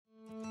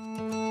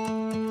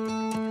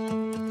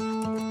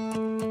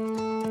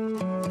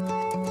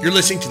You're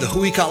listening to the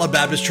Huikala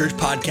Baptist Church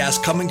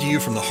podcast, coming to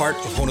you from the heart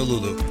of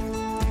Honolulu.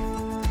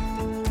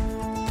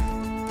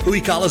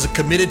 Huikala is a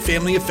committed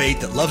family of faith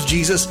that loves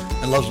Jesus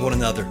and loves one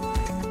another.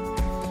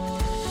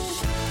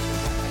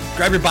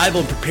 Grab your Bible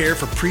and prepare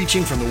for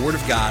preaching from the Word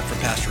of God from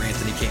Pastor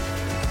Anthony King.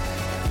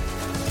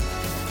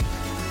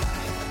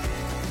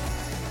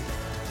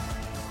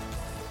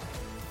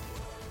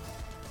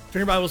 Turn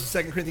your Bibles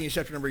to 2 Corinthians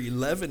chapter number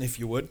 11, if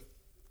you would.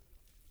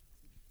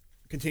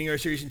 Continue our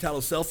series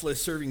entitled Selfless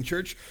Serving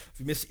Church. If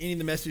you missed any of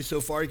the messages so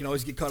far, you can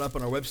always get caught up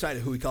on our website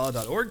at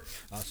huikala.org.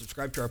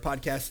 Subscribe to our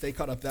podcast. Stay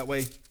caught up that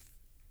way.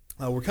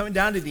 We're coming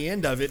down to the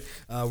end of it.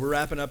 We're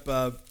wrapping up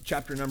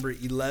chapter number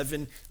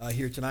 11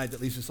 here tonight.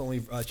 That leaves us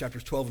only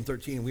chapters 12 and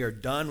 13, and we are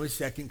done with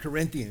 2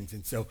 Corinthians.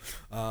 And so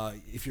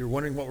if you're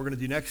wondering what we're going to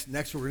do next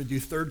we're going to do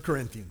 3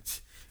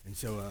 Corinthians. And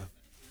so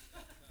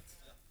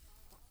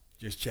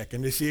just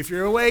checking to see if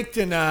you're awake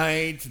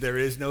tonight. There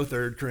is no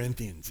 3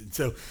 Corinthians. And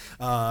so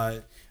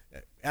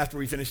after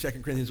we finish 2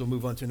 Corinthians, we'll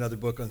move on to another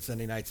book on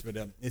Sunday nights. But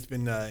it's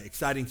been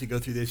exciting to go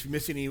through this. If you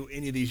miss any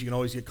of these, you can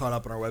always get caught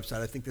up on our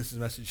website. I think this is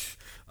message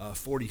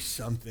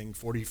 40-something,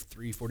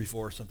 43,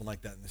 44, something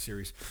like that in the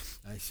series.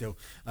 2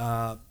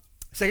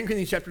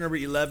 Corinthians chapter number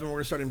 11, we're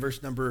going to start in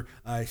verse number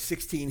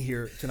 16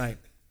 here tonight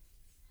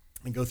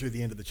and go through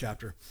the end of the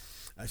chapter.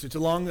 So it's a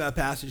long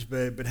passage,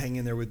 but hang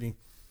in there with me.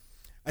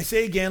 I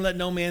say again, let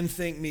no man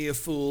think me a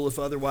fool, if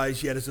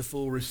otherwise yet as a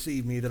fool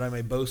receive me, that I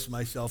may boast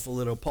myself a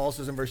little. Paul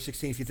says in verse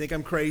 16, if you think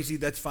I'm crazy,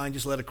 that's fine.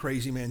 Just let a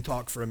crazy man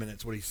talk for a minute.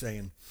 That's what he's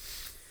saying.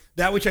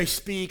 That which I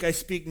speak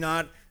it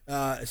not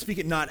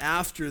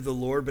after the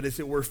Lord, but as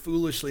it were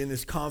foolishly in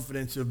this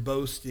confidence of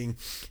boasting.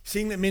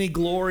 Seeing that many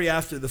glory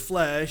after the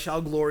flesh,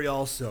 I'll glory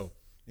also.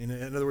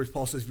 In other words,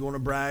 Paul says, if you want to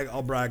brag,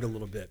 I'll brag a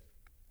little bit.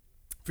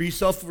 For you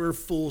suffer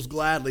fools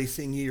gladly,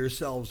 seeing ye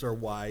yourselves are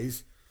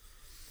wise.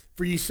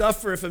 For ye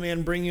suffer if a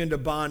man bring you into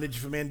bondage,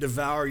 if a man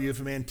devour you,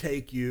 if a man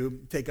take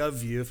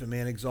of you, if a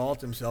man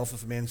exalt himself,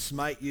 if a man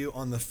smite you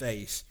on the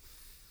face.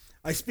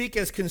 I speak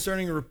as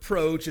concerning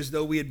reproach, as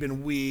though we had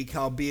been weak,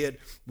 howbeit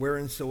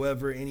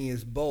whereinsoever any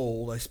is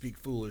bold, I speak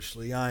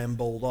foolishly, I am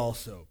bold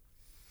also.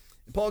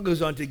 And Paul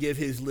goes on to give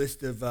his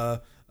list of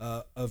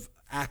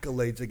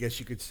accolades, I guess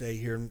you could say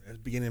here,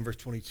 beginning in verse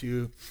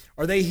 22.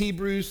 Are they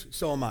Hebrews?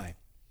 So am I.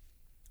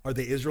 Are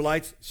they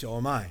Israelites? So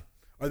am I.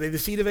 Are they the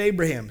seed of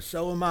Abraham?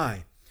 So am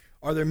I.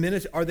 Are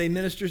they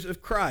ministers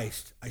of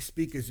Christ? I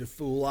speak as a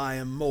fool, I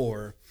am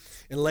more.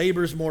 In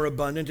labors more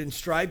abundant, in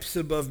stripes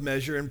above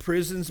measure, in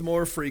prisons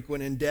more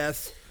frequent, in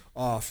deaths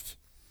oft.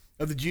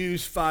 Of the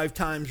Jews 5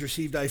 times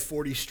received I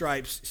 40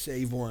 stripes,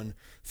 save one.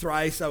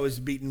 Thrice I was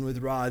beaten with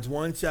rods.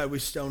 Once I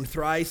was stoned.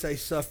 Thrice I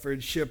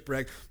suffered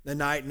shipwreck. A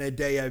night and a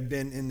day I've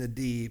been in the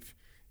deep.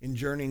 In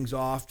journeyings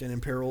often, in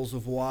perils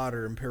of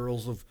water, in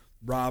perils of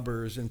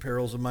robbers, in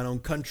perils of mine own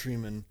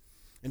countrymen.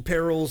 In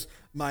perils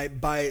by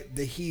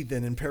the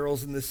heathen, in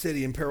perils in the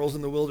city, in perils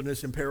in the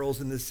wilderness, in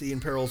perils in the sea, in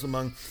perils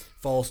among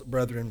false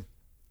brethren.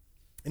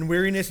 In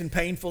weariness and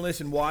painfulness,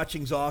 in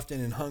watchings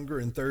often, in hunger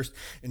and thirst,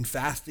 in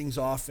fastings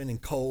often, in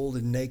cold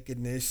and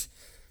nakedness.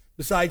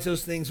 Besides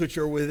those things which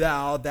are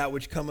without, that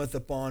which cometh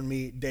upon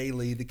me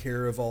daily, the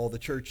care of all the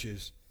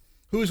churches.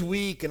 Who is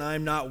weak, and I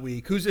am not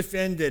weak? Who's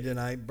offended, and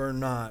I burn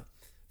not?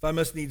 If I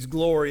must needs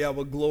glory, I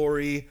will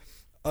glory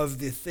of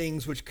the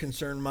things which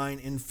concern mine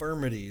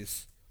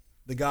infirmities.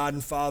 The God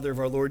and Father of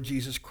our Lord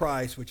Jesus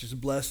Christ, which is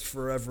blessed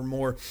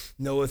forevermore,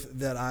 knoweth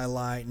that I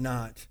lie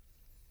not.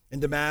 In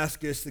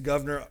Damascus, the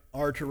governor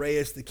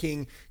Archelaus, the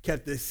king,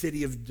 kept the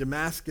city of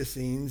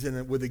Damascusines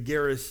and with a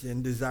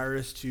garrison,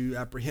 desirous to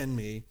apprehend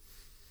me.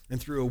 And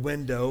through a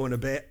window and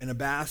a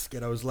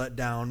basket I was let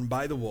down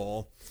by the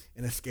wall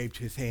and escaped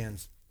his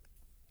hands.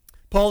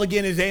 Paul,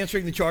 again, is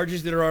answering the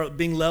charges that are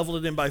being leveled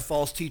at him by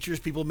false teachers.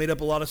 People made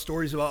up a lot of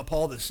stories about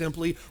Paul that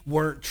simply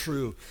weren't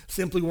true,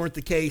 simply weren't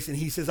the case. And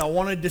he says, I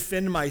want to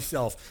defend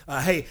myself.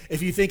 Hey,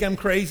 if you think I'm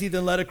crazy,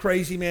 then let a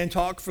crazy man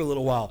talk for a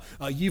little while.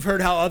 You've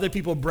heard how other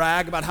people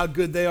brag about how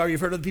good they are.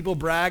 You've heard other people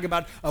brag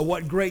about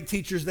what great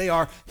teachers they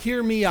are.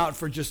 Hear me out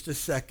for just a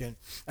second.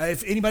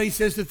 If anybody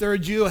says that they're a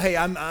Jew, hey,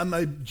 I'm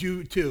a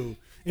Jew too.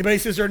 Anybody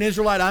says they're an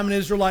Israelite, I'm an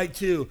Israelite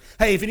too.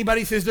 Hey, if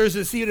anybody says there's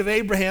a seed of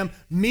Abraham,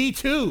 me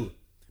too.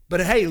 But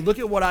hey, look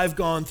at what I've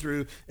gone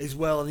through as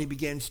well. And he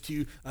begins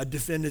to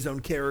defend his own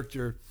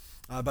character.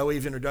 By way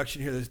of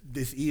introduction here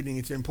this evening,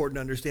 it's important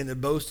to understand that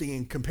boasting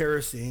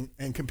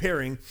and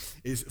comparing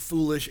is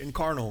foolish and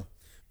carnal.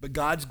 But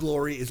God's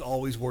glory is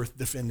always worth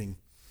defending.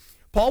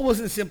 Paul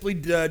wasn't simply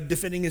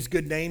defending his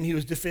good name. He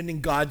was defending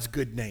God's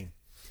good name.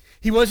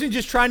 He wasn't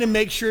just trying to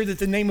make sure that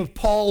the name of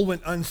Paul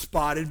went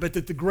unspotted, but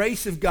that the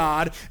grace of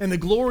God and the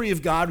glory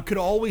of God could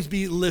always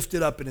be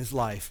lifted up in his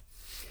life.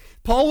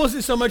 Paul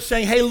wasn't so much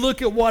saying, hey,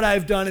 look at what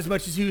I've done, as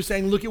much as he was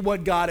saying, look at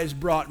what God has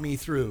brought me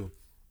through.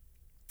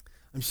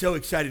 I'm so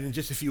excited in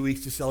just a few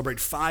weeks to celebrate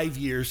 5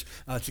 years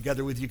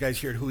together with you guys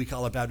here at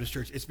Huikala Baptist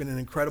Church. It's been an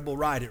incredible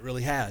ride. It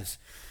really has.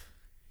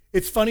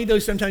 It's funny, though,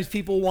 sometimes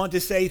people want to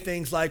say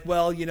things like,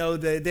 well,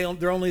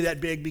 they're only that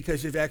big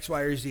because of X,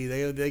 Y, or Z.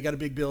 They got a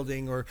big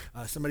building, or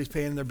somebody's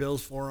paying their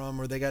bills for them,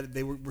 or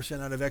they were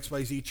sent out of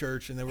XYZ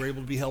church and they were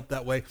able to be helped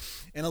that way.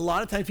 And a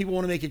lot of times people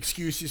want to make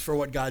excuses for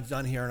what God's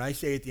done here. And I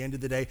say at the end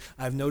of the day,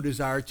 I have no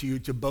desire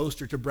to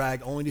boast or to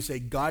brag, only to say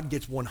God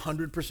gets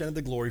 100% of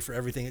the glory for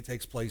everything that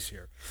takes place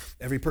here.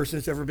 Every person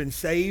that's ever been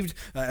saved,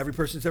 every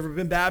person that's ever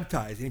been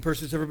baptized, any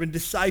person that's ever been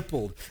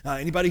discipled,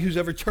 anybody who's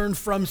ever turned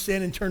from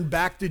sin and turned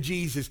back to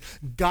Jesus,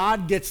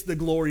 God gets the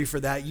glory for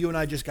that. You and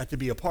I just got to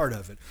be a part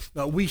of it.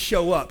 We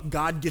show up.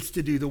 God gets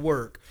to do the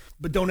work.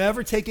 But don't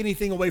ever take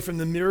anything away from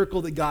the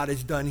miracle that God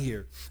has done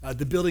here.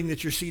 The building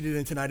that you're seated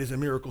in tonight is a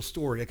miracle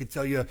story. I could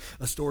tell you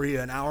a story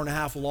an hour and a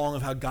half long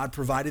of how God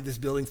provided this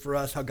building for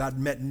us, how God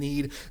met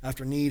need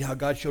after need, how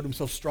God showed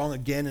himself strong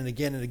again and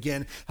again and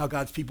again, how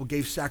God's people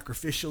gave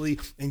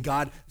sacrificially and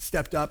God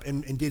stepped up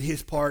and did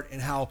his part, and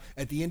how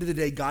at the end of the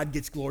day, God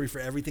gets glory for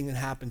everything that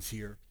happens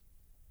here.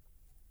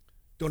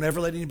 Don't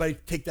ever let anybody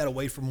take that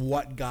away from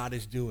what God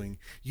is doing.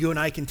 You and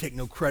I can take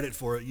no credit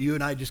for it. You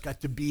and I just got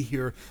to be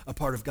here, a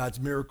part of God's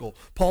miracle.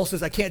 Paul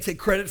says, I can't take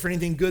credit for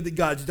anything good that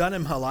God's done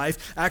in my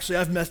life. Actually,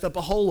 I've messed up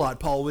a whole lot,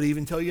 Paul would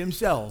even tell you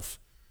himself.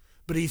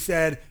 But he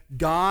said,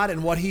 God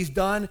and what he's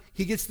done,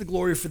 he gets the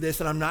glory for this,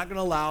 and I'm not going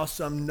to allow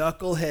some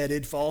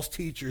knuckle-headed false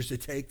teachers to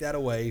take that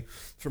away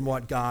from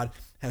what God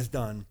has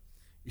done.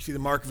 You see, the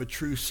mark of a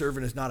true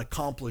servant is not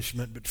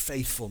accomplishment, but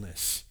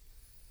faithfulness.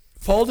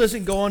 Paul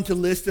doesn't go on to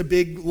list a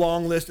big,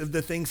 long list of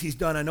the things he's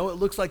done. I know it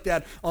looks like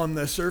that on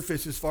the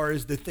surface as far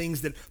as the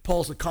things that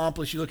Paul's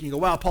accomplished. You look and you go,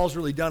 wow, Paul's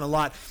really done a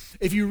lot.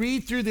 If you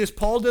read through this,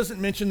 Paul doesn't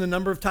mention the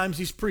number of times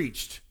he's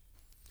preached.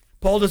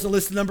 Paul doesn't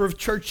list the number of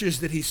churches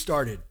that he's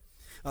started.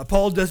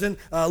 Paul doesn't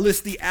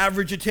list the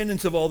average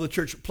attendance of all the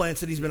church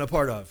plants that he's been a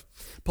part of.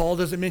 Paul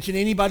doesn't mention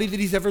anybody that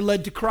he's ever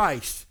led to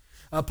Christ.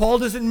 Paul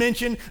doesn't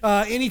mention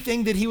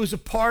anything that he was a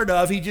part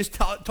of. He just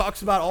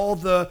talks about all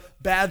the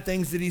bad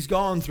things that he's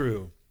gone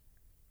through.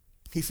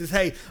 He says,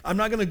 hey, I'm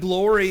not going to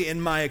glory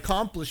in my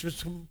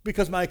accomplishments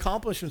because my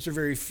accomplishments are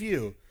very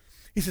few.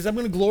 He says, I'm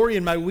going to glory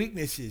in my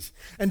weaknesses.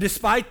 And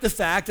despite the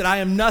fact that I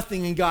am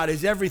nothing and God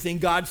is everything,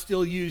 God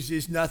still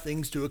uses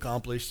nothings to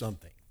accomplish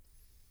something.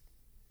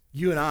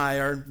 You and I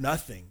are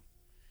nothing.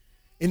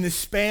 In the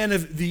span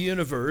of the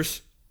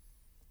universe,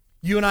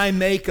 you and I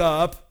make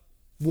up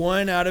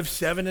 1 out of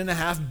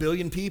 7.5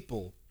 billion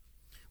people.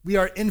 We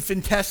are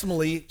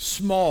infinitesimally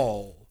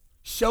small,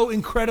 so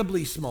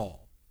incredibly small.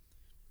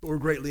 But we're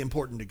greatly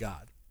important to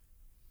God.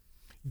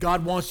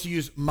 God wants to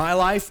use my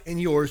life and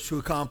yours to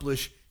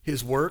accomplish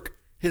his work,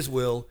 his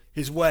will,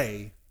 his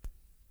way.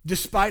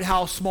 Despite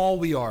how small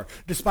we are,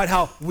 despite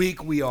how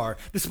weak we are,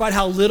 despite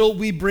how little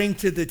we bring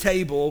to the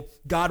table,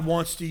 God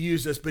wants to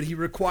use us, but he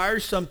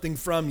requires something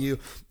from you,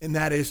 and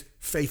that is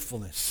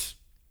faithfulness.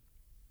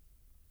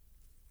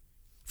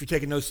 If you're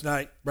taking notes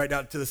tonight, write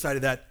out to the side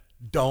of that,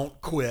 don't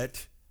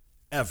quit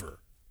ever.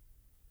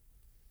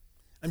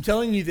 I'm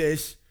telling you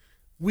this.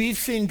 We've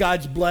seen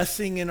God's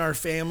blessing in our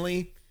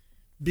family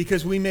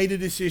because we made a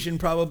decision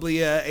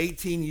probably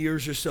 18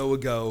 years or so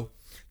ago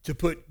to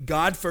put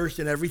God first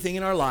in everything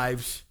in our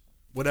lives,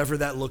 whatever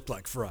that looked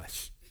like for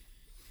us.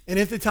 And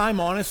at the time,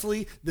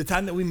 honestly, the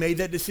time that we made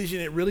that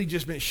decision, it really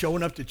just meant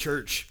showing up to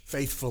church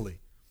faithfully.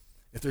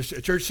 If there's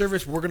a church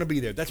service, we're going to be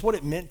there. That's what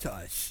it meant to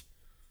us.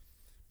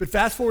 But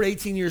fast forward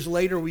 18 years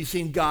later, we've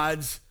seen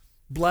God's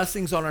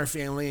blessings on our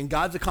family, and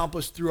God's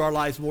accomplished through our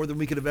lives more than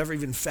we could have ever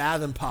even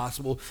fathomed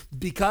possible,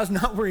 because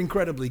not we're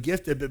incredibly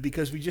gifted, but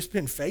because we've just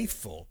been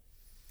faithful.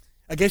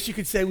 I guess you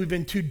could say we've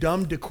been too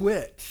dumb to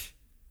quit.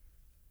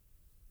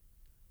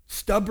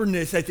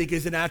 Stubbornness, I think,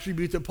 is an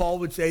attribute that Paul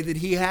would say that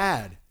he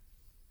had.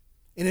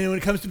 And then when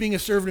it comes to being a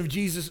servant of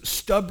Jesus,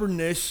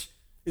 stubbornness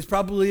is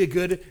probably a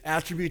good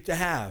attribute to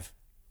have.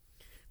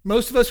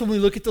 Most of us, when we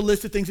look at the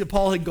list of things that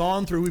Paul had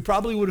gone through, we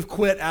probably would have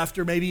quit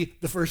after maybe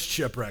the first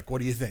shipwreck. What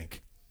do you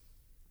think?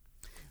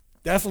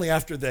 Definitely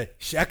after the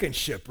second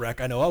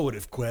shipwreck, I know I would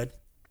have quit.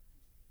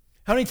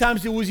 How many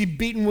times was he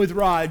beaten with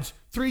rods?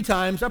 3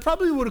 times. I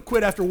probably would have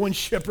quit after 1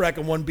 shipwreck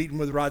and 1 beaten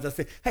with rods. I'd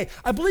say, hey,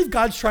 I believe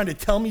God's trying to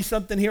tell me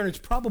something here, and it's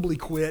probably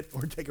quit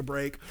or take a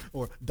break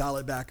or dial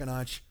it back a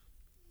notch.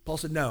 Paul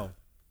said, no.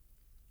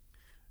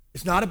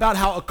 It's not about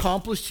how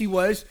accomplished he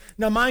was.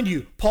 Now, mind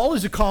you, Paul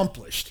is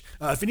accomplished.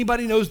 If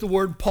anybody knows the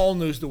word, Paul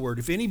knows the word.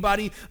 If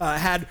anybody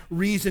had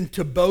reason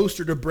to boast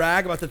or to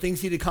brag about the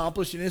things he'd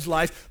accomplished in his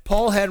life,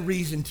 Paul had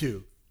reason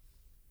to.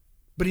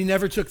 But he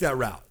never took that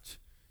route.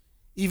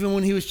 Even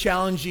when he was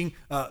challenging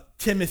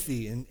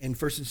Timothy in 1 and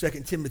 2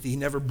 Timothy, he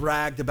never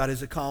bragged about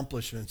his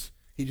accomplishments.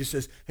 He just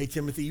says, hey,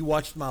 Timothy, you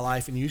watched my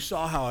life and you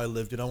saw how I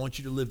lived it. I want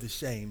you to live the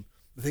same.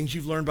 The things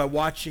you've learned by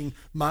watching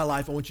my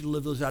life, I want you to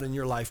live those out in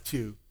your life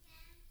too.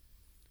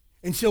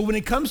 And so when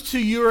it comes to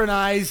your and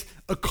I's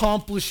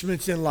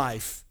accomplishments in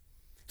life,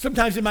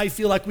 sometimes it might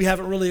feel like we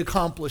haven't really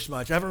accomplished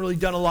much. I haven't really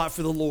done a lot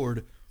for the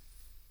Lord.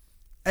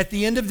 At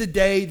the end of the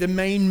day, the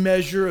main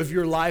measure of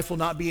your life will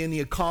not be in the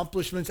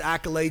accomplishments,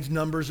 accolades,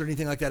 numbers, or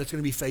anything like that. It's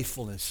going to be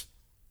faithfulness.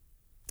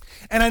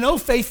 And I know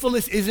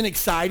faithfulness isn't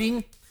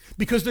exciting,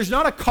 Because there's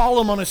not a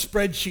column on a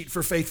spreadsheet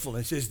for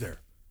faithfulness, is there?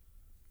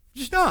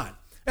 Just not.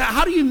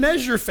 How do you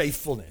measure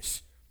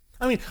faithfulness?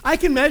 I mean, I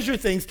can measure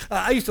things.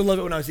 I used to love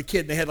it when I was a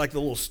kid. They had like the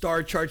little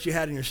star charts you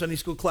had in your Sunday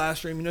school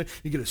classroom. You know,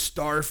 you get a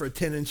star for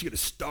attendance. You get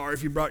a star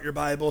if you brought your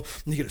Bible.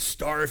 And you get a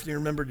star if you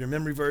remembered your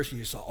memory verse. And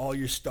you saw all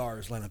your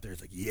stars line up there.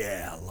 It's like,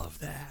 yeah, I love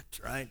that,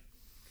 right?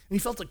 And you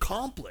felt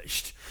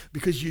accomplished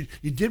because you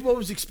did what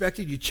was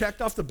expected. You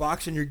checked off the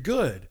box and you're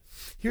good.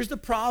 Here's the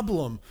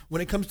problem when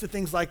it comes to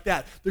things like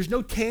that. There's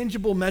no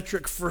tangible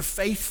metric for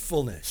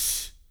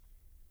faithfulness.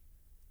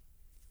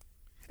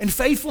 And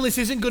faithfulness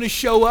isn't going to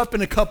show up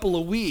in a couple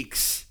of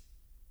weeks.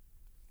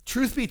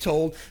 Truth be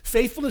told,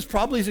 faithfulness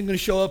probably isn't going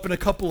to show up in a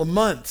couple of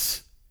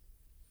months.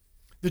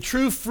 The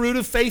true fruit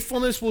of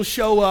faithfulness will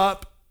show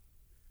up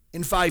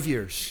in 5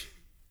 years,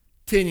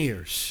 10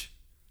 years,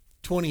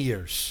 20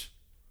 years,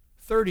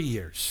 30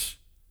 years.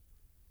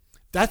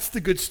 That's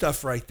the good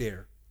stuff right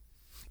there.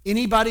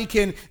 Anybody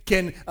can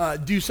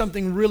do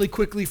something really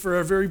quickly for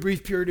a very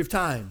brief period of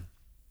time.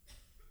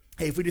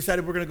 Hey, if we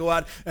decided we're going to go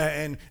out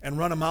and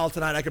run a mile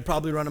tonight, I could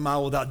probably run a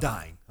mile without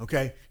dying,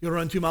 okay? You'll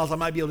run 2 miles, I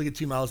might be able to get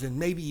 2 miles in,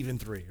 maybe even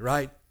 3,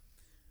 right?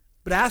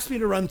 But ask me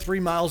to run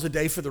 3 miles a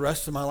day for the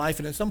rest of my life,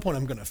 and at some point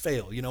I'm going to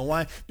fail. You know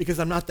why? Because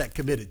I'm not that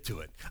committed to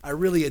it. I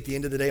really, at the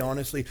end of the day,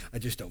 honestly, I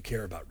just don't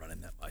care about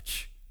running that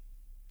much.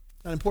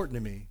 Not important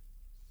to me.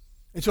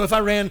 And so if I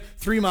ran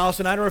 3 miles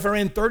tonight, or if I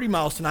ran 30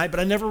 miles tonight, but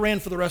I never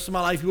ran for the rest of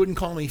my life, you wouldn't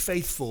call me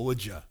faithful,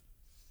 would you?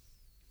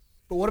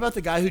 But what about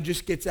the guy who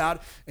just gets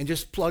out and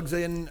just plugs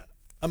in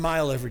a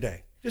mile every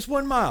day? Just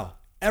 1 mile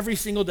every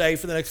single day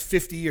for the next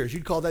 50 years.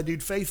 You'd call that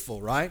dude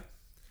faithful, right?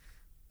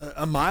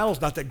 A mile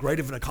is not that great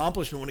of an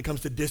accomplishment when it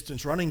comes to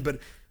distance running, but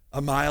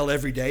a mile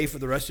every day for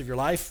the rest of your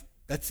life,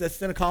 that's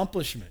an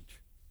accomplishment.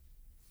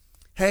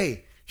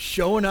 Hey,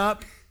 showing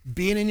up,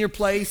 being in your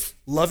place,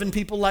 loving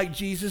people like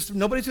Jesus,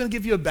 nobody's going to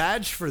give you a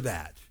badge for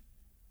that.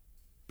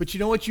 But you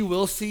know what you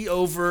will see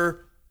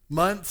over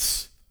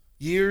months,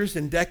 years,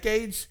 and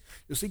decades?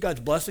 You'll see God's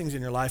blessings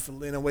in your life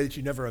in a way that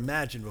you never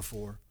imagined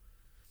before.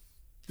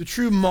 The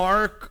true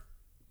mark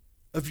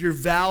of your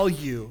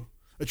value,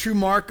 a true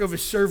mark of a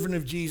servant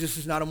of Jesus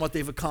is not on what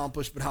they've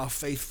accomplished, but how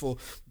faithful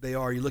they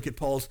are. You look at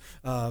Paul's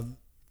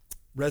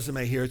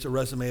resume here. It's a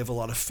resume of a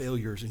lot of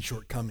failures and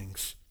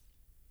shortcomings.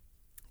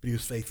 But he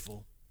was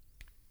faithful.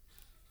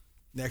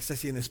 Next, I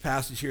see in this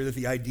passage here that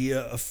the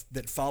idea of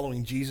that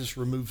following Jesus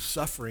removes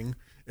suffering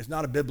is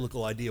not a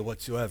biblical idea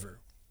whatsoever.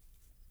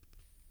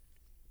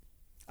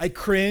 I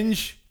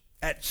cringe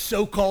at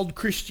so-called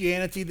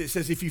Christianity that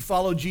says if you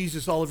follow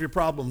Jesus, all of your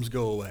problems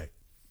go away.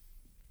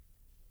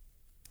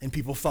 And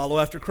people follow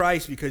after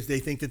Christ because they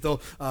think that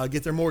they'll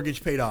get their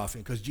mortgage paid off,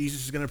 and because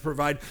Jesus is going to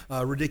provide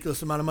a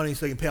ridiculous amount of money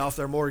so they can pay off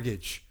their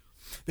mortgage.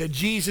 That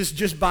Jesus,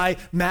 just by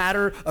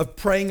matter of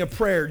praying a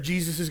prayer,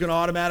 Jesus is going to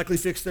automatically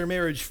fix their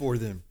marriage for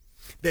them.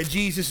 That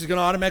Jesus is going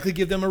to automatically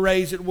give them a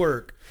raise at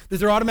work. That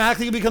they're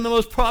automatically going to become the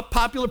most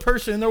popular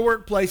person in their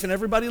workplace and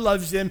everybody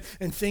loves them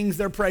and sings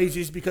their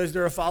praises because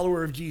they're a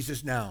follower of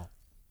Jesus now.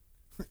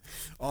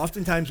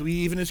 Oftentimes we,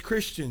 even as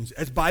Christians,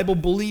 as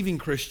Bible-believing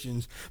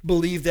Christians,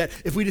 believe that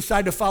if we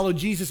decide to follow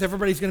Jesus,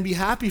 everybody's going to be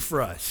happy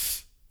for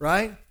us,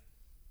 right?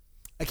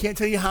 I can't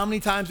tell you how many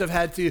times I've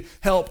had to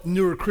help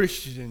newer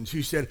Christians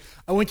who said,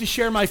 I went to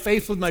share my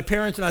faith with my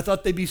parents and I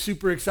thought they'd be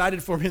super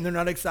excited for me, and they're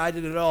not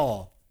excited at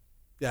all.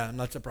 Yeah, I'm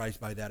not surprised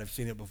by that. I've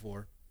seen it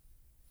before.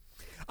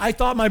 I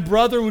thought my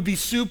brother would be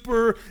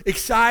super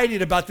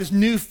excited about this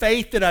new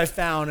faith that I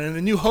found and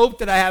the new hope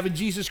that I have in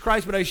Jesus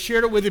Christ, but I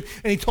shared it with him,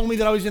 and he told me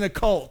that I was in a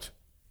cult.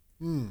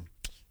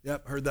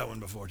 Yep, heard that one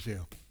before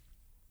too.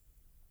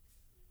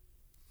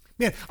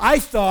 Man, I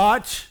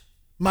thought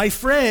my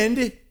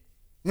friend,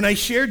 when I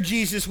shared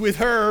Jesus with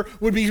her,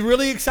 would be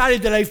really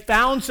excited that I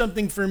found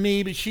something for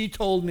me, but she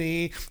told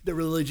me that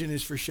religion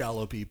is for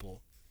shallow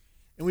people.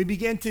 And we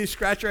began to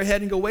scratch our head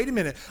and go, wait a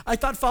minute, I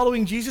thought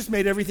following Jesus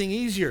made everything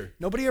easier.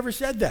 Nobody ever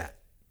said that.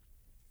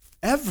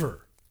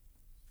 Ever.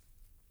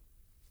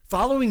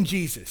 Following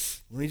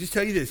Jesus, let me just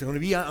tell you this. I'm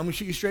going to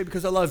shoot you straight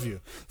because I love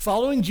you.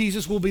 Following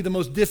Jesus will be the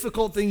most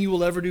difficult thing you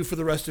will ever do for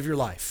the rest of your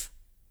life.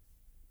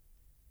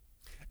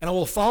 And I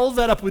will follow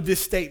that up with this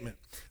statement.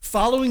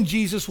 Following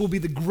Jesus will be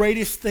the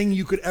greatest thing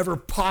you could ever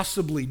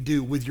possibly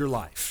do with your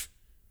life.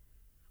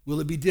 Will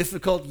it be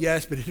difficult?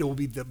 Yes, but it will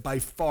be by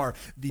far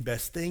the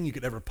best thing you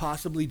could ever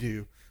possibly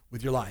do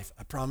with your life.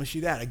 I promise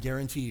you that. I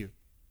guarantee you.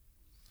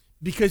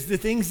 Because the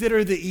things that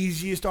are the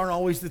easiest aren't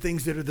always the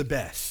things that are the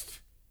best.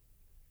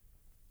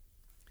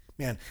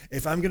 Man,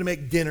 if I'm going to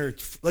make dinner,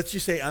 let's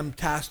just say I'm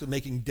tasked with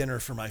making dinner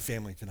for my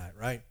family tonight,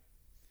 right?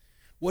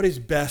 What is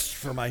best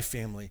for my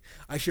family?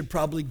 I should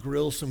probably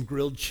grill some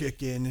grilled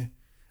chicken.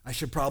 I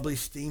should probably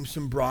steam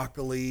some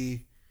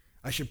broccoli.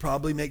 I should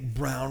probably make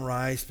brown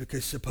rice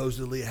because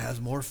supposedly it has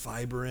more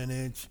fiber in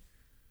it.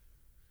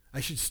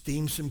 I should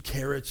steam some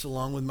carrots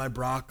along with my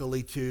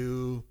broccoli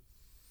too.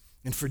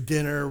 And for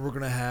dinner, we're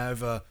going to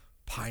have a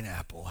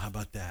pineapple. How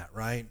about that,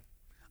 right?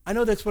 I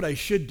know that's what I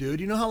should do.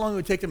 Do you know how long it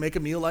would take to make a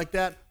meal like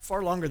that?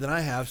 Far longer than I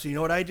have. So you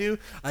know what I do?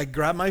 I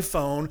grab my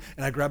phone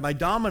and I grab my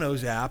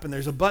Domino's app, and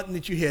there's a button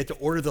that you hit to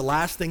order the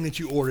last thing that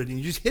you ordered, and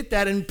you just hit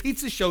that and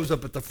pizza shows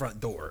up at the front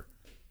door.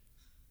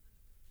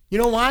 You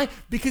know why?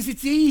 Because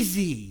it's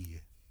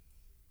easy.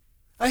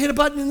 I hit a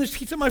button and there's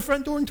pizza at my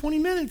front door in 20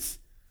 minutes.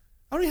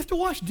 I don't even have to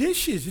wash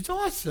dishes. It's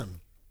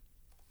awesome.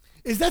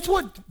 Is that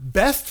what's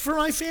best for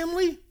my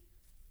family?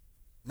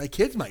 My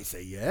kids might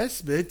say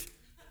yes, but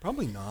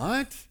probably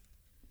not.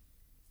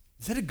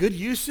 Is that a good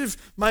use of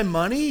my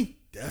money?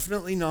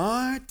 Definitely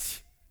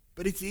not.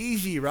 But it's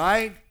easy,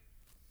 right?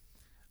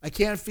 I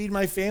can't feed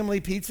my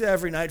family pizza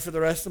every night for the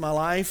rest of my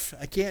life.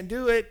 I can't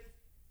do it.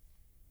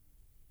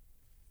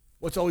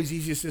 What's always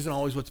easiest isn't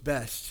always what's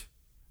best.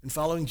 And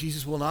following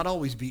Jesus will not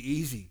always be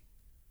easy.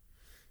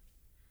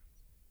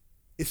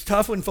 It's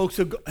tough when folks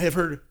have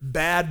heard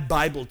bad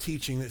Bible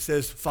teaching that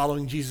says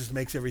following Jesus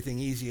makes everything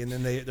easy, and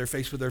then they're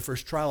faced with their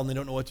first trial and they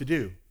don't know what to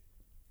do.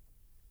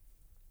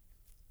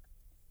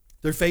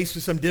 They're faced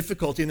with some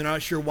difficulty and they're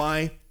not sure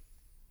why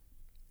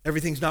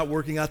everything's not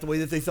working out the way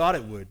that they thought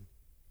it would.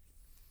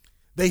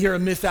 They hear a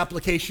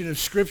misapplication of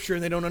Scripture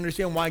and they don't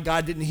understand why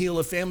God didn't heal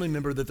a family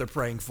member that they're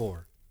praying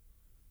for.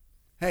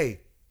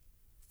 Hey,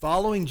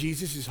 following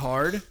Jesus is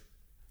hard.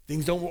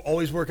 Things don't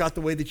always work out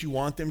the way that you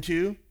want them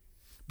to,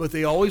 but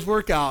they always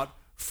work out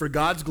for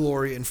God's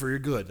glory and for your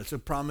good. That's a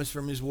promise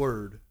from His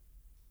Word.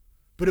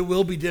 But it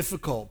will be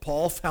difficult.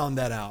 Paul found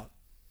that out.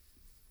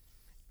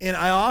 And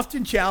I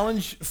often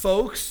challenge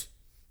folks,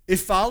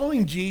 if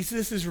following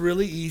Jesus is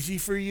really easy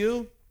for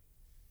you,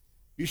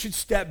 you should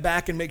step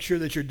back and make sure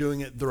that you're doing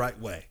it the right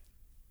way.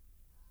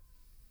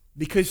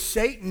 Because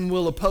Satan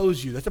will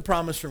oppose you. That's a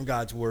promise from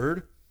God's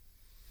Word.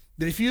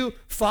 That if you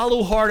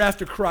follow hard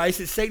after Christ,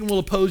 that Satan will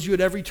oppose you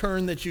at every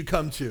turn that you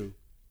come to.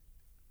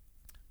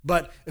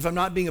 But if I'm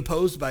not being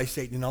opposed by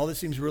Satan and all this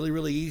seems really,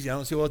 really easy, I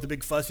don't see what the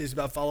big fuss is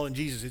about following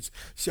Jesus. It's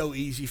so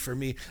easy for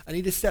me. I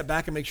need to step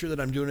back and make sure that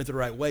I'm doing it the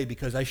right way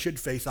because I should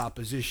face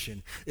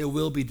opposition. It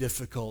will be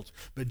difficult,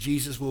 but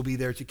Jesus will be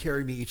there to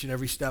carry me each and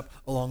every step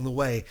along the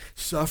way.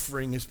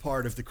 Suffering is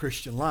part of the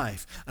Christian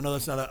life. I know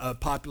that's not a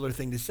popular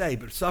thing to say,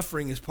 but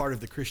suffering is part of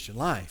the Christian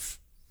life.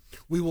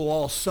 We will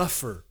all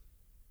suffer.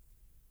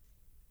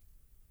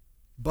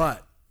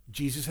 But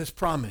Jesus has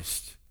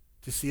promised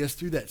to see us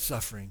through that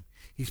suffering.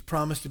 He's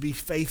promised to be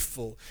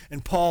faithful.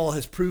 And Paul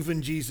has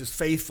proven Jesus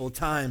faithful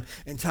time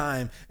and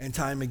time and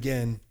time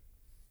again.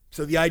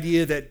 So the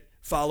idea that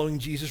following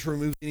Jesus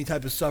removes any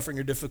type of suffering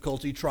or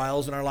difficulty,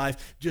 trials in our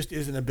life, just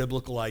isn't a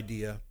biblical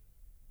idea.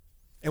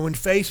 And when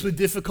faced with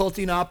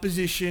difficulty and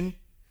opposition,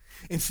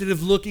 instead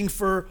of looking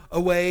for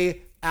a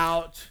way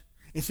out,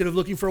 instead of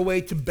looking for a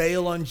way to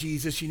bail on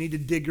Jesus, you need to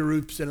dig your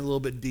roots in a little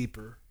bit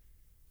deeper.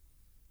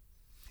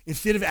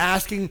 Instead of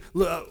asking,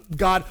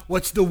 God,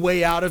 what's the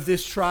way out of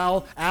this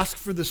trial? Ask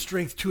for the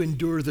strength to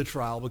endure the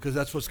trial because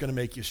that's what's going to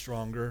make you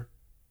stronger.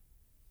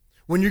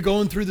 When you're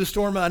going through the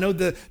storm, I know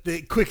the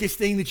quickest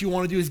thing that you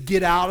want to do is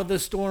get out of the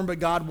storm, but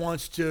God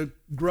wants to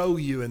grow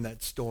you in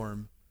that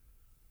storm.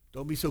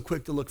 Don't be so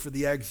quick to look for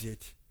the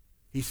exit.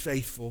 He's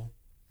faithful.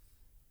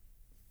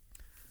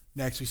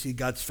 Next, we see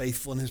God's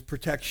faithful in His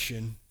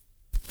protection.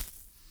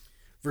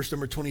 Verse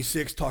number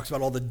 26 talks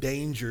about all the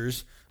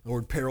dangers. The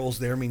word perils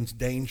there means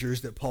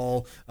dangers that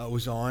Paul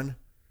was on.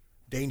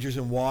 Dangers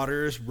in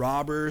waters,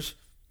 robbers,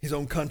 his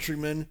own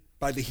countrymen,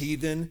 by the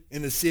heathen,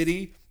 in the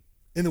city,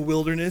 in the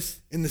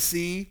wilderness, in the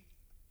sea,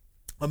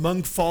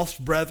 among false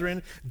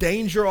brethren,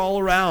 danger all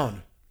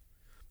around.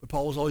 But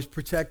Paul was always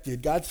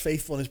protected. God's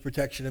faithful in His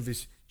protection of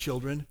His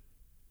children.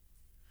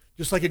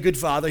 Just like a good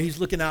father, He's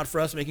looking out for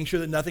us, making sure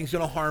that nothing's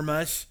going to harm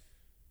us,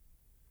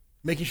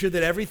 making sure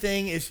that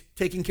everything is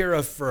taken care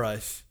of for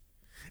us.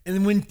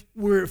 And when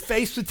we're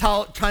faced with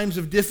times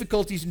of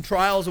difficulties and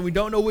trials and we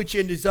don't know which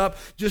end is up,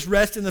 just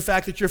rest in the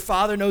fact that your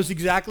Father knows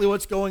exactly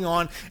what's going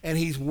on and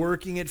He's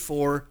working it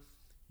for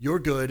your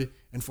good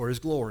and for His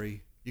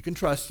glory. You can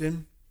trust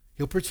Him.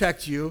 He'll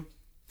protect you.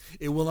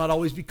 It will not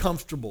always be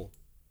comfortable.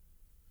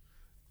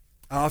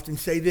 I often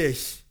say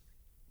this.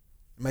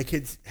 My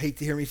kids hate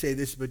to hear me say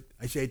this, but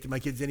I say it to my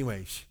kids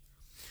anyways.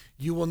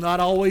 You will not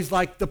always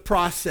like the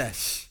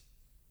process,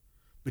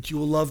 but you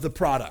will love the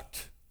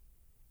product.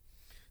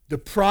 The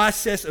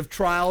process of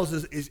trials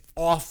is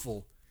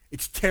awful.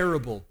 It's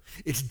terrible.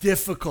 It's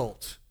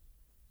difficult.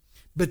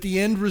 But the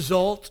end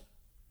result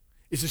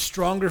is a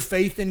stronger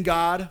faith in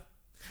God,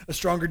 a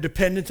stronger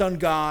dependence on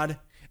God,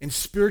 and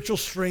spiritual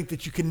strength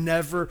that you can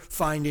never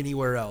find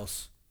anywhere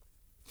else.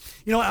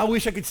 You know, I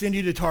wish I could send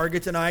you to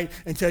Target tonight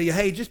and tell you,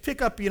 hey, just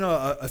pick up, a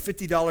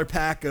 $50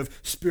 pack of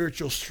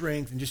spiritual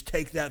strength and just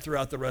take that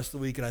throughout the rest of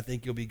the week and I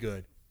think you'll be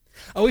good.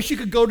 I wish you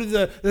could go to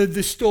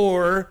the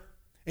store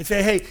and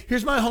say, hey,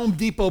 here's my Home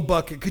Depot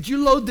bucket. Could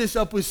you load this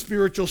up with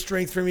spiritual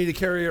strength for me to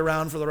carry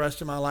around for the rest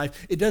of my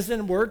life? It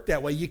doesn't work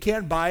that way. You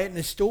can't buy it in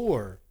a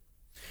store.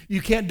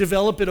 You can't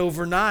develop it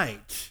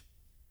overnight.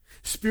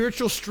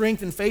 Spiritual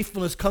strength and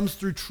faithfulness comes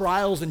through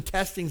trials and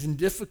testings and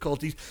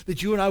difficulties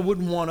that you and I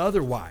wouldn't want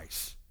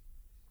otherwise.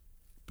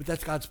 But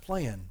that's God's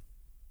plan.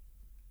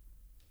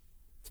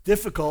 It's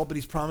difficult, but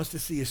he's promised to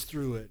see us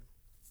through it.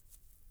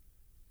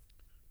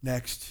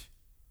 Next,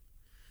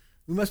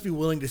 we must be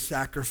willing to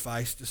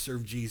sacrifice to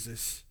serve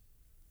Jesus.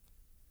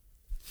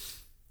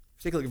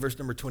 Take a look at verse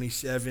number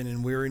 27.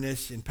 In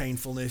weariness and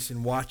painfulness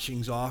and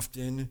watchings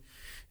often,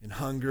 and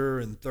hunger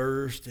and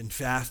thirst and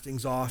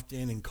fastings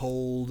often, and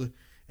cold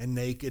and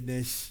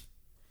nakedness.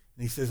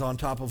 And he says, on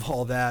top of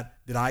all that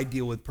I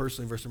deal with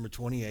personally, verse number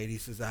 28, he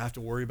says, I have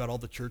to worry about all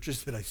the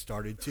churches that I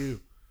started too.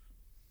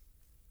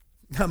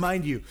 Now,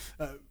 mind you,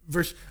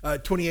 verse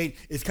 28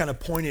 is kind of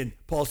pointed.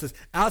 Paul says,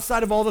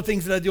 outside of all the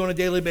things that I do on a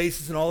daily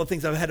basis and all the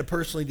things I've had to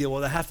personally deal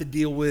with, I have to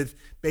deal with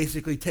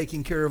basically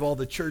taking care of all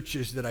the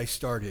churches that I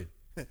started.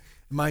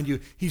 Mind you,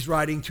 he's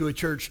writing to a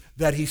church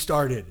that he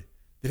started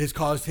that has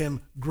caused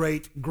him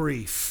great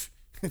grief.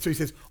 And so he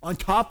says, on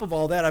top of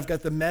all that, I've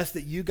got the mess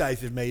that you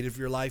guys have made of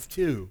your life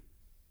too.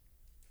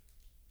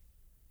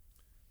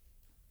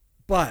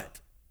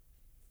 But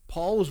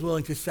Paul was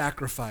willing to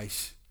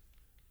sacrifice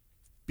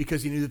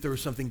because he knew that there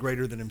was something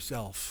greater than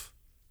himself.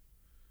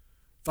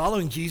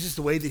 Following Jesus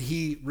the way that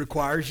he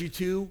requires you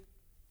to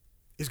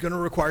is going to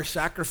require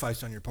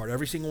sacrifice on your part.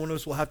 Every single one of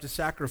us will have to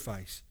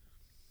sacrifice.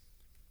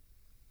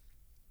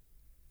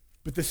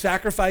 But the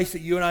sacrifice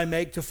that you and I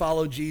make to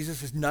follow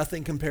Jesus is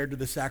nothing compared to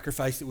the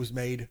sacrifice that was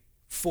made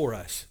for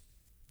us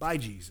by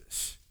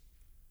Jesus.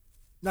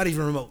 Not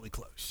even remotely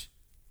close.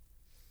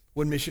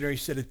 One missionary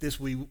said it this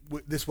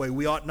way,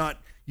 we ought not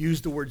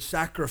use the word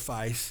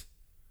sacrifice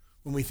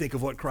when we think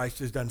of what Christ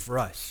has done for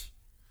us.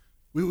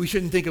 We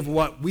shouldn't think of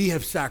what we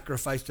have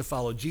sacrificed to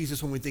follow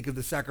Jesus when we think of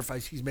the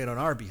sacrifice he's made on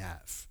our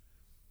behalf.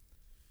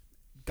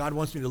 God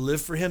wants me to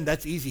live for him.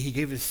 That's easy. He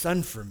gave his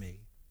son for me.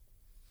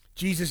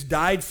 Jesus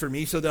died for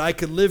me so that I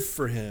could live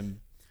for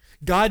him.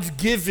 God's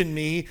given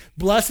me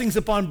blessings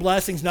upon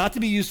blessings, not to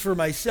be used for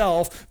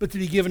myself, but to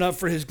be given up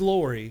for his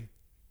glory.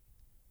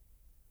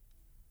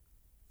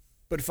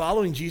 But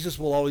following Jesus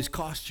will always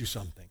cost you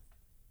something.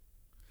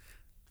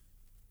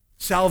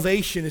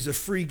 Salvation is a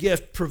free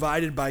gift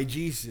provided by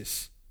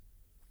Jesus.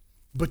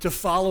 But to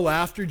follow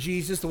after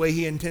Jesus the way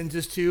he intends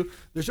us to,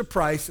 there's a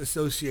price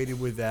associated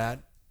with that.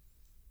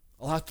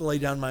 I'll have to lay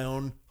down my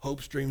own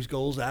hopes, dreams,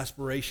 goals,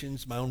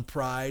 aspirations, my own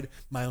pride,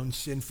 my own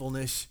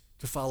sinfulness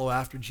to follow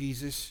after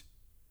Jesus.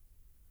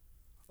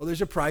 Oh,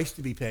 there's a price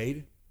to be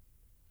paid,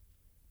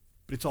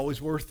 but it's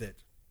always worth it.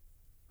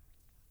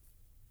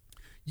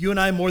 You and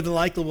I more than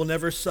likely will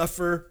never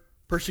suffer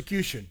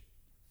persecution.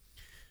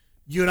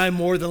 You and I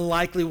more than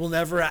likely will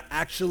never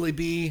actually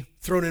be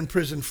thrown in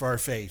prison for our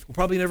faith. We'll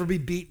probably never be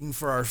beaten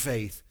for our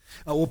faith.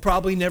 We'll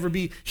probably never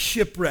be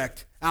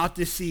shipwrecked out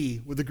to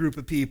sea with a group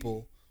of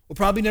people. We'll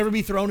probably never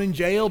be thrown in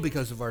jail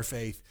because of our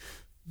faith.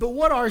 But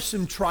what are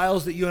some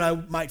trials that you and I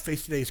might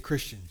face today as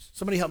Christians?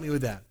 Somebody help me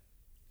with that.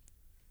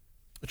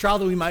 A trial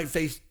that we might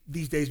face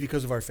these days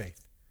because of our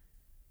faith.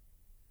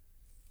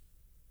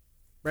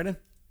 Brandon?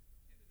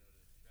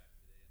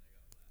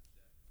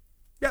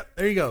 Yep,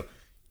 there you go.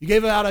 You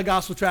gave out a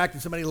gospel tract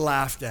and somebody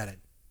laughed at it.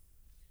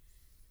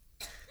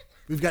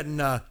 We've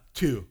gotten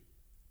two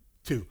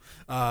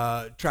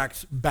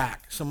tracts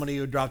back. Somebody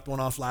who dropped one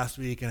off last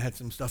week and had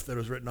some stuff that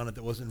was written on it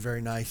that wasn't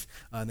very nice,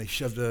 and they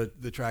shoved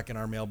the tract in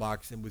our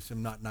mailbox and with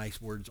some not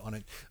nice words on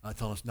it,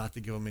 telling us not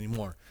to give them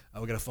anymore.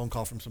 We got a phone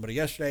call from somebody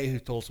yesterday who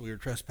told us we were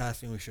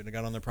trespassing. We shouldn't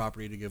have got on their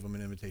property to give them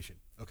an invitation.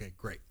 Okay,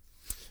 great.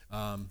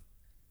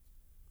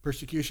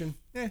 Persecution?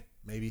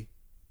 Maybe.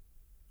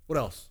 What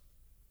else?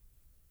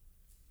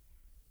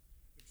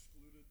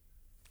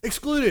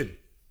 Excluded.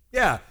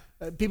 Yeah.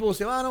 People will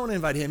say, well, I don't want to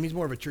invite him. He's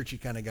more of a churchy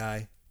kind of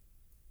guy.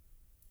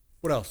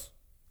 What else?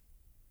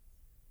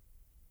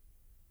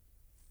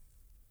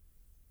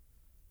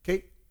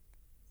 Okay.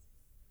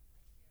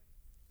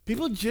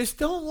 People just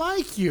don't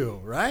like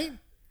you, right?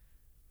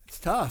 It's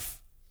tough.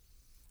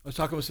 I was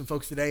talking with some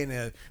folks today,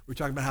 and we're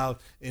talking about how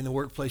in the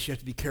workplace you have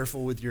to be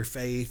careful with your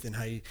faith, and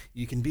how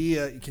you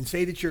can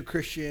say that you're a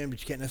Christian,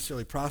 but you can't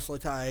necessarily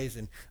proselytize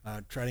and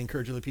try to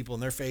encourage other people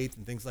in their faith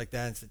and things like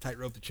that. It's a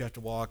tightrope that you have to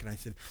walk. And I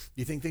said, do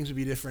you think things would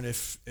be different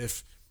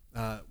if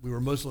we were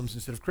Muslims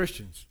instead of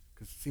Christians?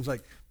 Because it seems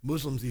like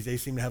Muslims these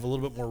days seem to have a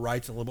little bit more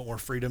rights and a little bit more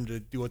freedom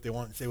to do what they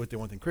want and say what they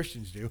want than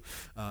Christians do.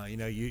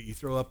 You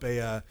throw up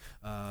a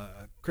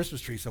Christmas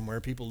tree somewhere,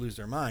 people lose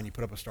their mind. You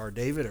put up a Star of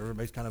David,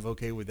 everybody's kind of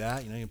okay with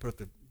that. You put up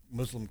the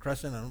Muslim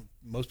crescent.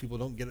 Most people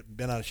don't get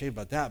bent out of shape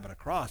about that, but a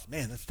cross,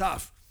 man, that's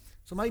tough.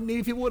 So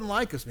maybe people wouldn't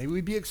like us. Maybe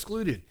we'd be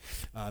excluded.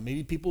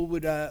 Maybe people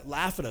would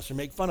laugh at us or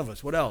make fun of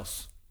us. What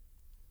else?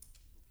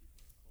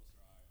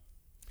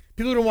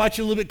 People are going to watch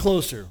you a little bit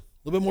closer, a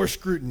little bit more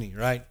scrutiny,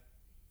 right?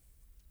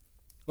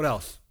 What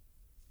else?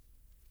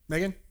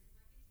 Megan?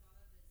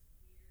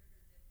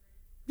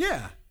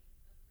 Yeah.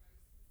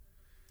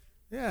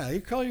 Yeah, you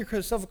call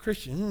yourself a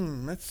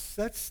Christian.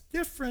 That's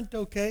different,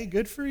 okay.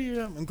 Good for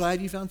you. I'm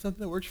glad you found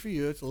something that works for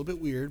you. It's a little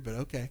bit weird, but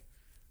okay.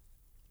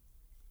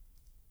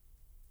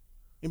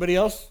 Anybody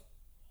else?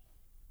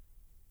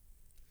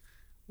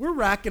 We're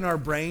racking our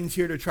brains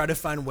here to try to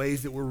find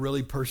ways that we're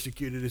really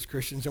persecuted as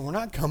Christians, and we're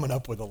not coming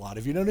up with a lot.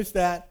 Have you noticed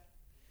that?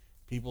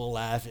 People will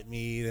laugh at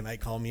me. They might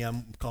call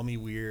me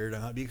weird. I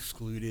might be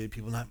excluded.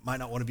 People might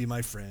not want to be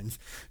my friends.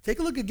 Take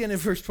a look again at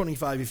verse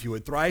 25, if you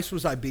would. Thrice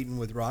was I beaten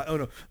with rod. Oh,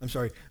 no, I'm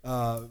sorry.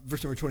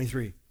 Verse number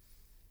 23.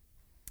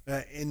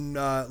 In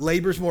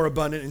labors more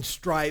abundant, in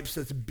stripes,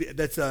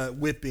 that's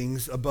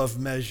whippings above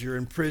measure,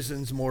 in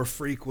prisons more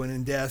frequent,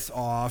 in deaths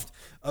oft.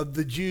 Of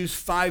the Jews,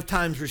 5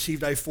 times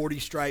received I 40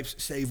 stripes,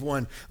 save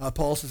one.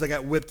 Paul says I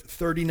got whipped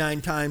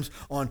 39 times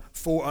on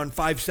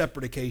 5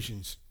 separate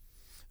occasions.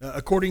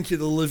 According to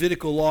the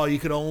Levitical law, you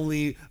could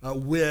only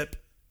whip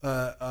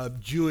a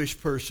Jewish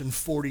person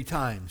 40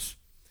 times.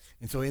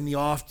 And so in the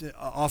off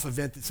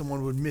event that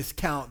someone would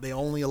miscount, they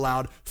only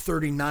allowed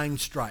 39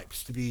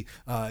 stripes to be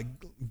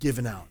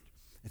given out.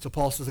 And so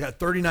Paul says, I got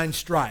 39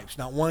 stripes,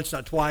 not once,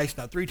 not twice,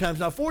 not 3 times,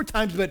 not 4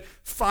 times, but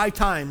 5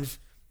 times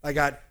I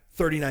got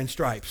 39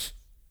 stripes.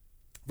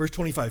 Verse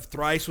 25,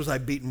 thrice was I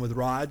beaten with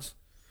rods.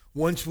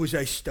 Once was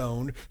I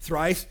stoned.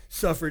 Thrice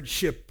suffered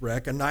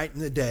shipwreck. A night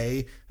and a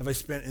day have I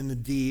spent in the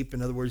deep,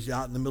 in other words,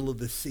 out in the middle of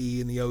the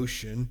sea, in the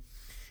ocean.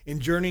 In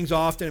journeyings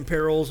often, in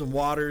perils and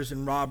waters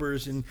and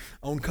robbers and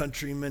own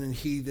countrymen and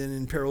heathen,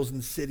 in perils in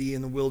the city,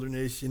 in the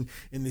wilderness, and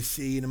in the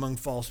sea, and among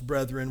false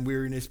brethren,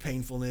 weariness,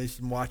 painfulness,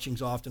 and watchings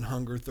often,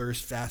 hunger,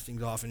 thirst,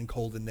 fastings often, and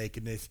cold and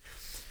nakedness.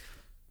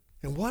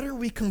 And what are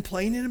we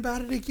complaining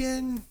about it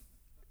again?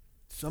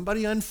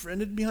 Somebody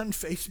unfriended me on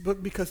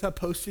Facebook because I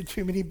posted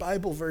too many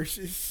Bible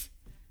verses.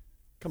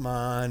 Come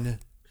on.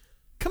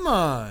 Come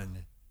on.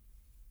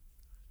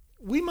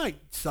 We might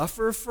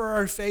suffer for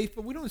our faith,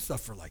 but we don't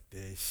suffer like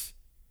this.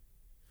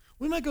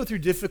 We might go through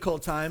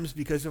difficult times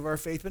because of our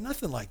faith, but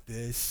nothing like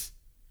this.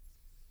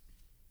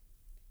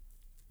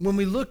 When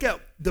we look at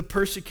the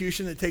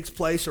persecution that takes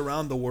place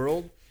around the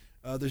world,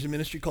 there's a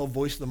ministry called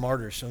Voice of the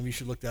Martyrs. Some of you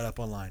should look that up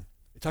online.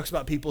 It talks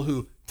about people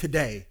who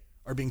today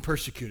are being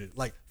persecuted,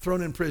 like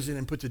thrown in prison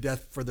and put to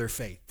death for their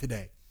faith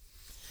today.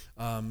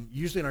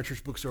 Usually in our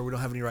church bookstore, we don't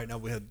have any right now.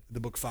 We have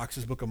the book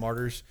Fox's Book of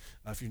Martyrs.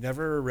 If you've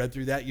never read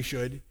through that, you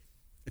should.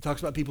 It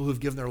talks about people who have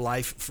given their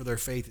life for their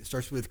faith. It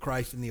starts with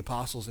Christ and the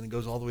apostles, and it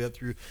goes all the way up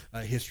through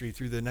history,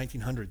 through the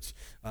 1900s,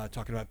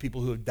 talking about people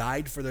who have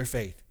died for their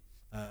faith.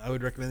 I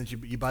would recommend that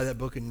you buy that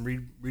book and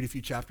read a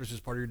few chapters as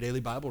part of your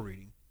daily Bible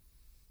reading.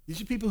 These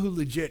are people who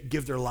legit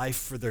give their life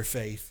for their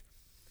faith.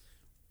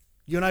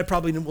 You and I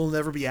probably will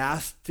never be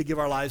asked to give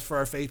our lives for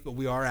our faith, but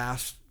we are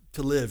asked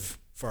to live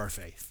for our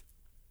faith.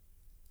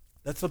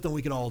 That's something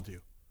we can all do.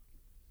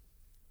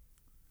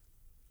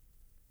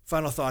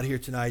 Final thought here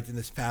tonight in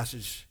this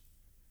passage.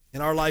 In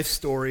our life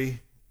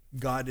story,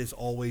 God is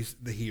always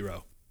the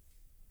hero.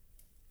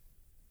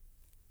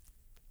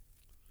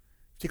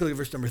 Take a look at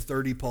verse number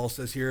 30. Paul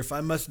says here, if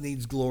I must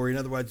needs glory, in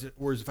other words,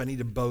 if I need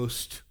to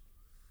boast,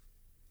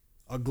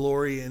 I'll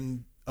glory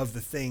of the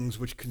things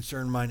which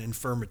concern mine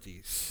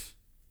infirmities.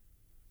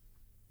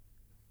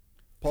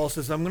 Paul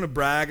says, I'm going to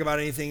brag about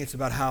anything. It's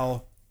about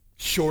how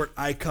short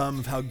I come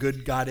of how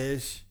good God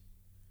is.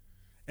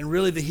 And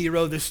really the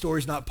hero of this story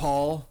is not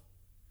Paul.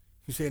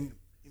 He's saying,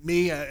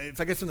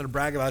 if I get something to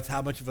brag about, it's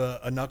how much of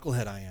a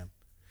knucklehead I am.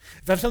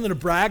 If I have something to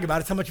brag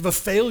about, it's how much of a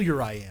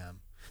failure I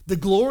am. The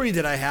glory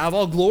that I have,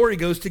 all glory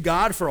goes to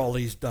God for all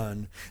he's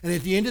done. And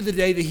at the end of the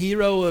day, the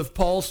hero of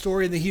Paul's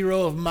story and the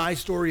hero of my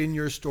story and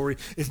your story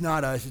is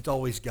not us, it's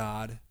always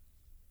God.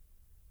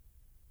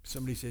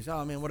 Somebody says,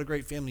 oh man, what a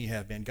great family you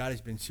have, man. God has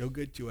been so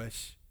good to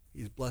us.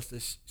 He's blessed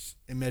us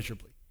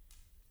immeasurably.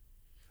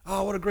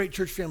 Oh, what a great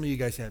church family you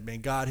guys have, man.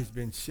 God has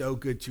been so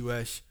good to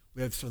us.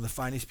 We have some of the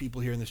finest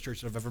people here in this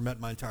church that I've ever met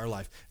in my entire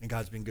life, and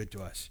God's been good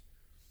to us.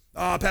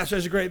 Oh, Pastor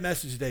has a great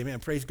message today. Man,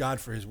 praise God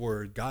for his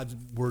word. God's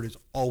word is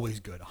always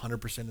good,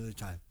 100% of the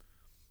time.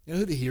 You know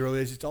who the hero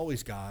is? It's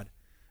always God.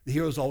 The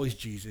hero is always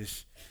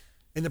Jesus.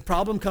 And the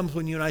problem comes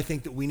when you and I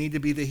think that we need to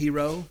be the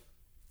hero.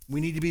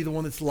 We need to be the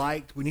one that's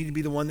liked. We need to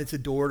be the one that's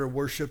adored or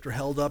worshiped or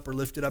held up or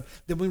lifted up.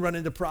 Then we run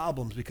into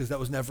problems because that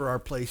was never our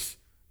place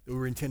that we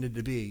were intended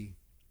to be.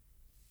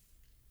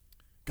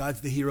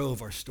 God's the hero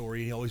of our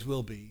story. He always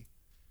will be.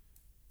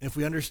 And if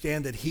we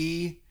understand that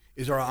he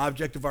is our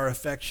object of our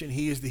affection,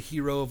 he is the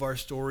hero of our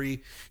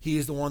story, he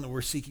is the one that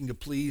we're seeking to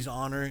please,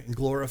 honor, and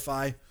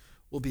glorify,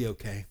 we'll be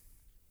okay.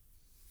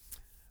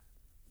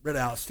 Read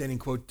an outstanding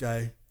quote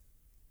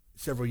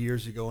several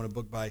years ago in a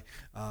book by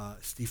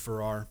Steve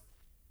Farrar.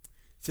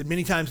 It said,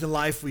 many times in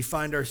life we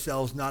find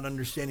ourselves not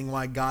understanding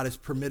why God has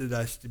permitted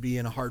us to be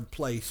in a hard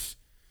place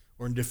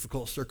or in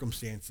difficult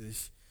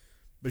circumstances.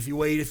 But if you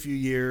wait a few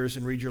years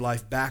and read your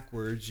life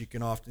backwards, you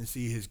can often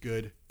see his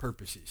good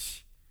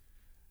purposes.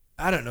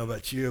 I don't know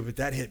about you, but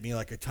that hit me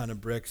like a ton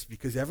of bricks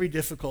because every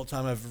difficult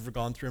time I've ever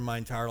gone through in my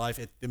entire life,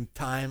 at the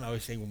time I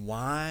was saying,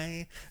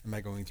 why am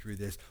I going through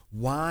this?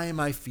 Why am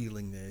I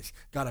feeling this?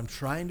 God, I'm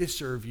trying to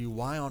serve you.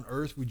 Why on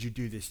earth would you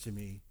do this to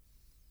me?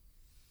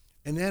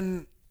 And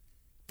then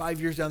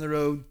 5 years down the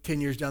road, 10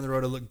 years down the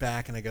road, I look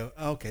back and I go,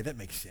 oh, okay, that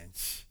makes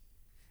sense.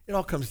 It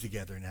all comes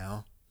together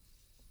now.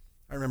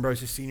 I remember I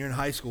was a senior in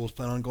high school, was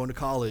planning on going to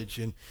college,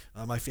 and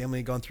my family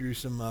had gone through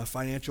some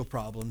financial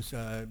problems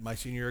my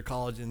senior year of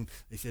college, and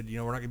they said, we're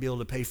not going to be able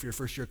to pay for your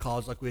first year of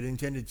college like we had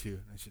intended to.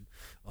 And I said,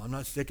 well, I'm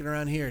not sticking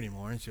around here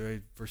anymore. And so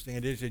first thing I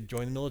did is I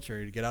joined the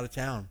military to get out of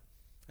town.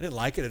 I didn't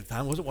like it at the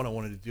time. It wasn't what I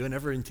wanted to do. I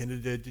never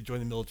intended to join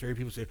the military.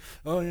 People say,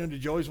 oh,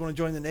 did you always want to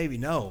join the Navy?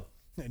 No.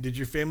 Did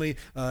your family,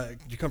 did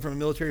you come from a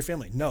military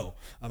family? No.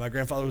 My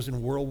grandfather was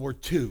in World War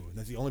II.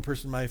 That's the only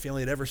person in my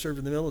family had ever served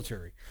in the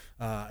military.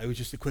 It was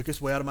just the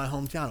quickest way out of my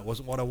hometown. It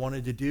wasn't what I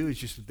wanted to do. It's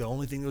just the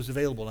only thing that was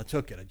available, and I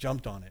took it. I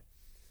jumped on it.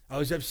 I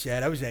was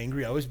upset. I was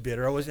angry. I was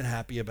bitter. I wasn't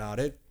happy about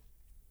it.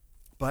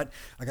 But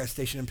I got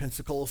stationed in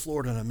Pensacola,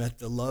 Florida, and I met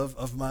the love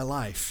of my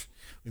life.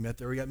 We met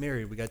there, we got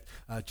married, we got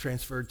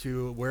transferred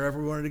to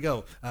wherever we wanted to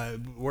go,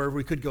 wherever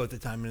we could go at the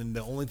time, and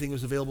the only thing that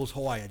was available was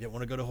Hawaii. I didn't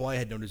want to go to Hawaii, I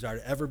had no desire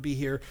to ever be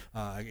here,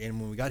 and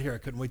when we got here, I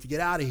couldn't wait to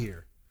get out of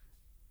here.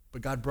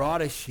 But God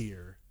brought us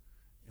here,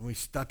 and we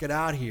stuck it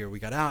out here. We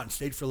got out and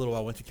stayed for a little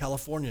while, went to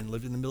California and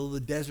lived in the middle of the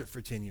desert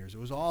for 10 years. It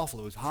was awful,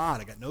 it was hot,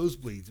 I got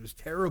nosebleeds, it was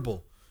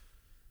terrible.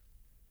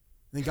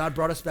 And then God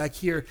brought us back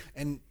here,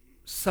 and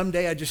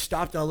someday I just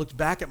stopped and I looked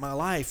back at my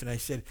life, and I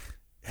said,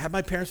 had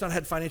my parents not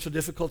had financial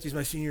difficulties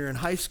my senior year in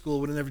high school,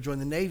 would have never joined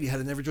the Navy.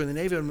 Had I never joined the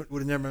Navy, I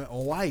would have never met my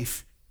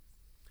wife.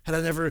 Had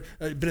I never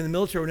been in the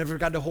military, I would have never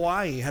gotten to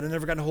Hawaii. Had I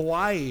never gotten to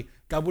Hawaii,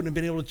 God wouldn't have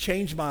been able to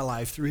change my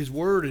life through his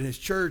word and his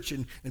church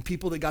and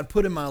people that God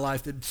put in my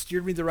life that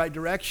steered me the right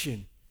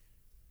direction.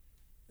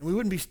 And we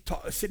wouldn't be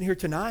sitting here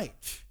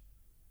tonight.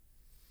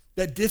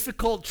 That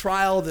difficult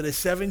trial that a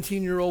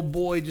 17-year-old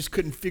boy just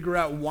couldn't figure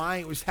out why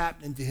it was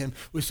happening to him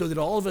was so that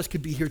all of us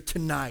could be here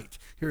tonight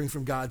hearing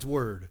from God's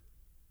word.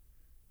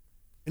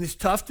 And it's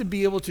tough to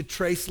be able to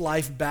trace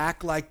life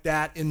back like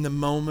that in the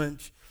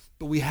moment,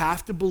 but we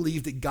have to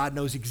believe that God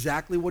knows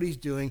exactly what he's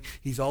doing.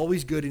 He's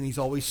always good and he's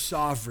always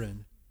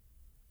sovereign.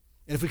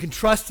 And if we can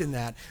trust in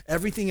that,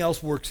 everything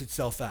else works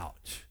itself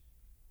out.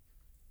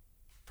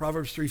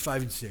 Proverbs 3,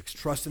 5, and 6.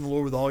 Trust in the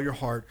Lord with all your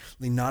heart.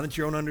 Lean not into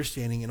your own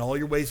understanding. In all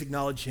your ways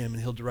acknowledge him,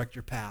 and he'll direct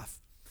your path.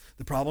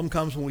 The problem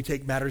comes when we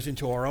take matters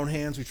into our own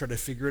hands. We try to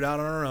figure it out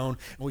on our own,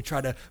 and we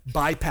try to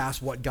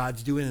bypass what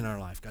God's doing in our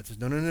life. God says,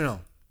 no.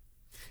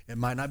 It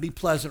might not be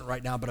pleasant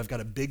right now, but I've got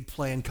a big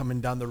plan coming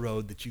down the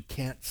road that you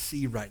can't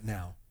see right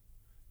now.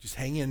 Just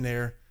hang in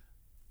there.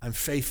 I'm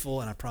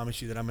faithful, and I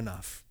promise you that I'm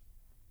enough.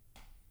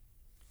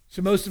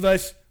 So most of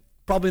us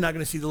probably not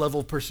going to see the level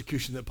of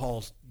persecution that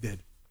Paul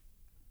did.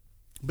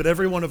 But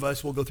every one of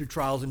us will go through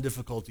trials and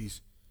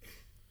difficulties.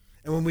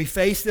 And when we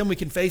face them, we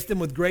can face them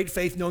with great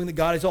faith, knowing that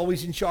God is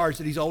always in charge,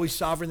 that he's always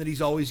sovereign, that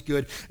he's always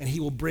good, and he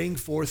will bring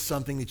forth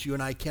something that you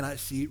and I cannot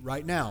see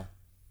right now.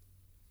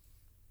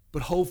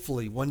 But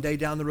hopefully, one day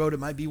down the road, it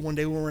might be one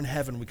day when we're in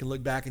heaven, we can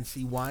look back and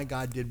see why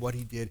God did what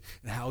he did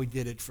and how he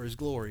did it for his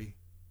glory.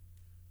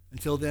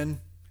 Until then,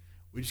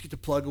 we just get to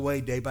plug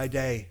away day by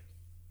day,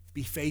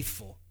 be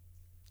faithful,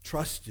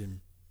 trust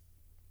him,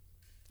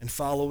 and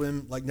follow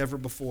him like never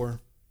before.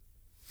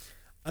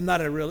 I'm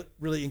not a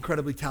really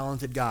incredibly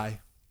talented guy.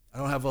 I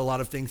don't have a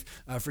lot of things.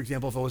 For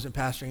example, if I wasn't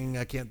pastoring,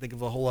 I can't think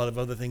of a whole lot of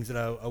other things that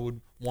I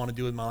would want to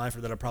do in my life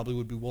or that I probably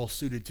would be well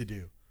suited to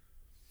do.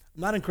 I'm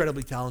not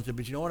incredibly talented,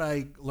 but you know what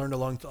I learned a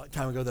long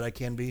time ago that I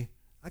can be?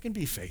 I can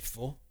be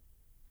faithful.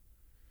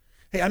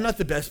 Hey, I'm not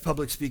the best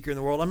public speaker in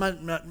the world. I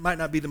might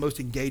not be the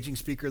most engaging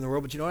speaker in the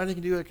world, but you know what I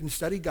can do? I can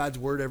study God's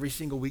word every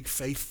single week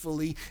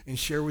faithfully and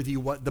share with you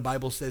what the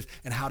Bible says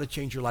and how to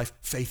change your life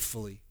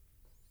faithfully.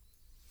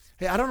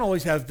 Hey, I don't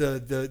always have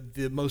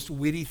the most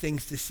witty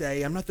things to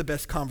say. I'm not the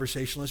best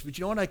conversationalist, but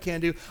you know what I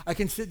can do? I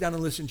can sit down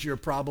and listen to your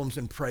problems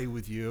and pray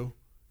with you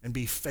and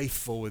be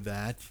faithful with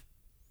that.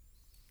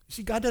 You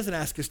see, God doesn't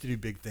ask us to do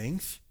big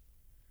things.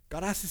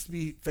 God asks us to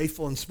be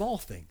faithful in small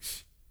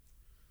things.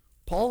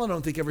 Paul, I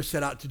don't think, ever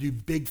set out to do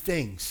big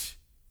things.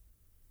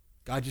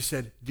 God just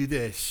said, do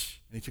this.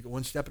 And he took it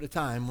one step at a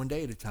time, one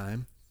day at a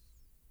time.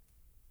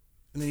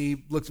 And then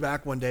he looked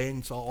back one day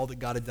and saw all that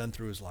God had done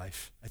through his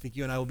life. I think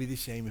you and I will be the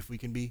same if we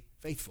can be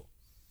faithful.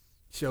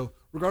 So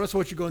regardless of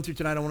what you're going through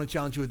tonight, I want to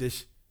challenge you with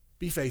this.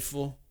 Be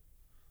faithful.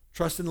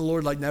 Trust in the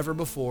Lord like never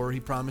before. He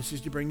promises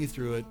to bring you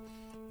through it.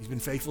 He's been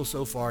faithful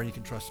so far, and you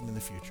can trust him in the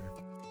future.